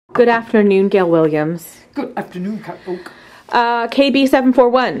Good afternoon, Gail Williams. Good afternoon, Cat Oak.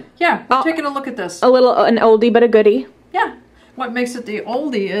 KB741. Yeah, we're taking a look at this. An oldie but a goodie. Yeah. What makes it the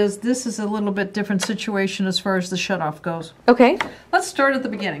oldie is this is a little bit different situation as far as the shutoff goes. Okay. Let's start at the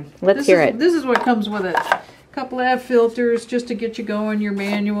beginning. Let's hear it. This is what comes with it. A couple of filters just to get you going, your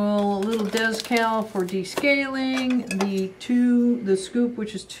manual, a little decal for descaling, the scoop,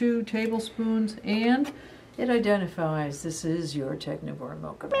 which is 2 tablespoons, and it identifies this is your Technivorm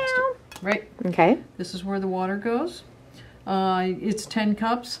Mocha Master. Right? Okay. This is where the water goes. It's 10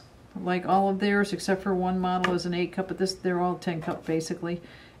 cups, like all of theirs, except for one model is an 8 cup, but they're all 10 cup basically.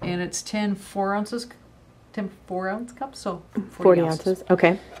 And it's 10 4-ounce cups, so 40 ounces.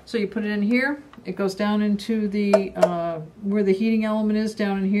 Okay. So you put it in here, it goes down into the, where the heating element is,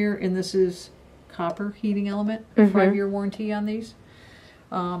 down in here, and this is copper heating element, 5-year warranty on these.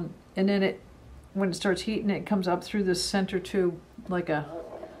 And then when it starts heating, it comes up through the center tube like a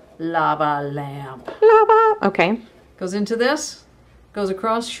lava lamp. Lava. Okay. Goes into this, goes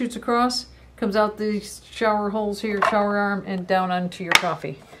across, shoots across, comes out these shower holes here, shower arm, and down onto your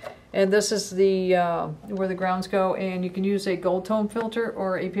coffee. And this is the where the grounds go, and you can use a gold tone filter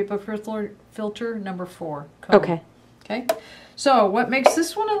or a paper filter number 4. Cone. Okay. Okay. So what makes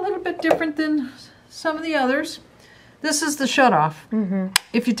this one a little bit different than some of the others? This is the shutoff.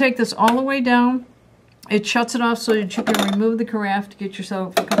 If you take this all the way down, it shuts it off so that you can remove the carafe to get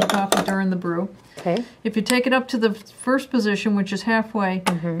yourself a cup of coffee during the brew. Okay. If you take it up to the first position, which is halfway,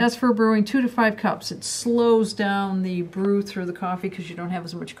 that's for brewing 2 to 5 cups. It slows down the brew through the coffee because you don't have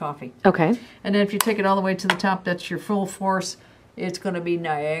as much coffee. Okay. And then if you take it all the way to the top, that's your full force. It's going to be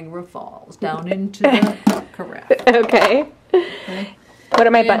Niagara Falls down into the carafe. Okay. Okay. What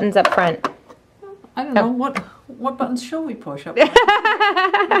are my buttons up front? I don't know. What buttons shall we push up? Push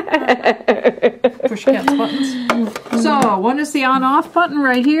Cat's buttons. So one is the on-off button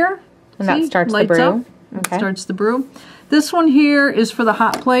right here. And that starts the brew. Okay. Starts the brew. This one here is for the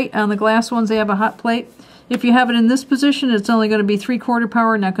hot plate. On the glass ones, they have a hot plate. If you have it in this position, it's only going to be 3/4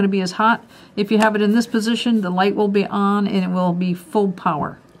 power, not going to be as hot. If you have it in this position, the light will be on and it will be full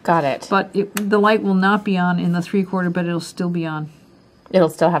power. Got it. But the light will not be on in the 3/4, but it'll still be on. It'll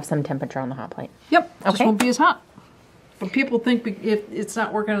still have some temperature on the hot plate. Yep. Okay. Just won't be as hot. But people think if it's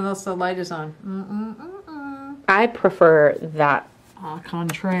not working unless the light is on. I prefer that. Au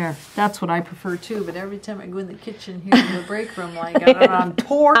contraire. That's what I prefer too, but every time I go in the kitchen here in the break room, I got it on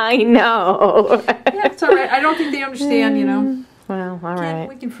torque. I know. Yeah, it's all right. I don't think they understand, you know. Well, all right.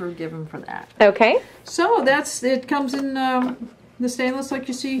 We can forgive them for that. Okay. So it comes in the stainless like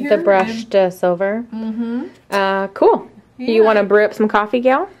you see here. The brushed silver. Cool. Yeah. You want to brew up some coffee,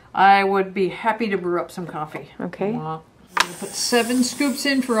 Gail? I would be happy to brew up some coffee. Okay. I'm going to put 7 scoops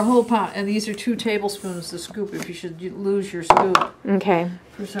in for a whole pot, and these are 2 tablespoons the scoop if you should lose your scoop. Okay.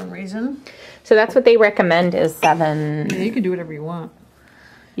 For some reason. So that's what they recommend is 7. Yeah, you can do whatever you want.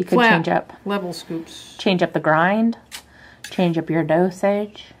 You can change up. Level scoops. Change up the grind. Change up your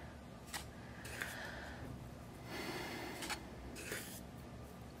dosage.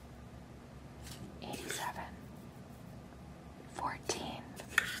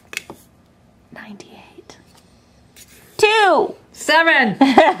 Two. 7.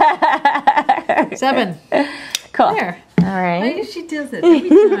 7. Cool. There. All right. She does it every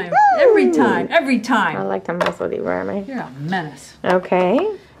time. Every time. Every time. I like to mess with you, Remy. You're a menace. Okay.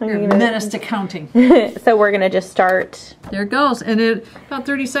 You're a menace to counting. So we're going to just start. There it goes. And in about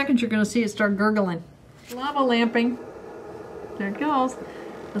 30 seconds, you're going to see it start gurgling. Lava lamping. There it goes.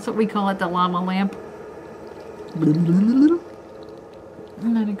 That's what we call it, the lava lamp. And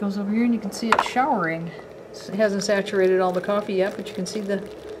then it goes over here, and you can see it showering. It hasn't saturated all the coffee yet, but you can see the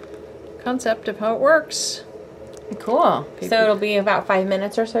concept of how it works. Cool. So it'll be about 5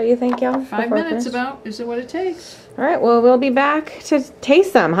 minutes or so, you think, Gail? 5 minutes about. Is it what it takes? All right. Well, we'll be back to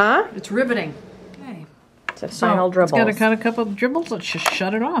taste some, huh? It's riveting. Okay. It's a final dribble. It's got a couple of dribbles. Let's just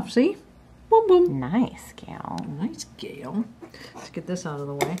shut it off. See? Boom, boom. Nice, Gail. Nice, Gail. Let's get this out of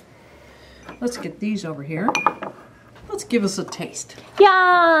the way. Let's get these over here. Let's give us a taste.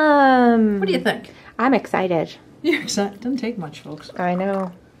 Yum! What do you think? I'm excited. You're excited. Doesn't take much, folks. I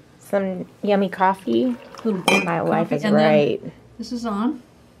know. Some yummy coffee. My wife is and right. This is on.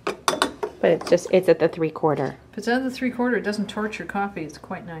 But it's at the 3/4. If it's at the 3/4, it doesn't torch your coffee. It's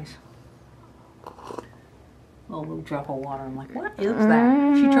quite nice. A little drop of water. I'm like, what is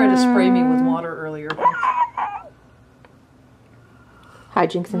that? She tried to spray me with water earlier.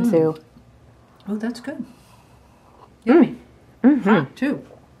 Hijinks ensue. Oh, that's good. Yummy. Hot, too.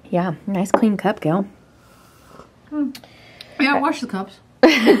 Yeah, nice clean cup, Gail. Yeah, wash the cups.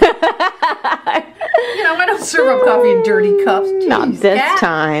 You know, I don't serve up coffee in dirty cups. Jeez, Not this Kat.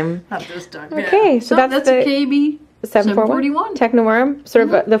 time. Not this time. Okay, Yeah. so that's the a KB741. Technivorm, sort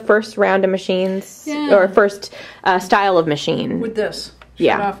of the first round of machines, or first style of machine. With this.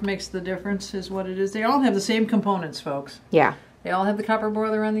 Yeah. Shut off makes the difference is what it is. They all have the same components, folks. Yeah. They all have the copper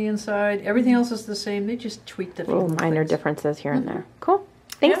boiler on the inside. Everything else is the same. They just tweak the few Little minor things. differences here and there. Cool.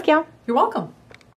 Thanks, Gail. You're welcome.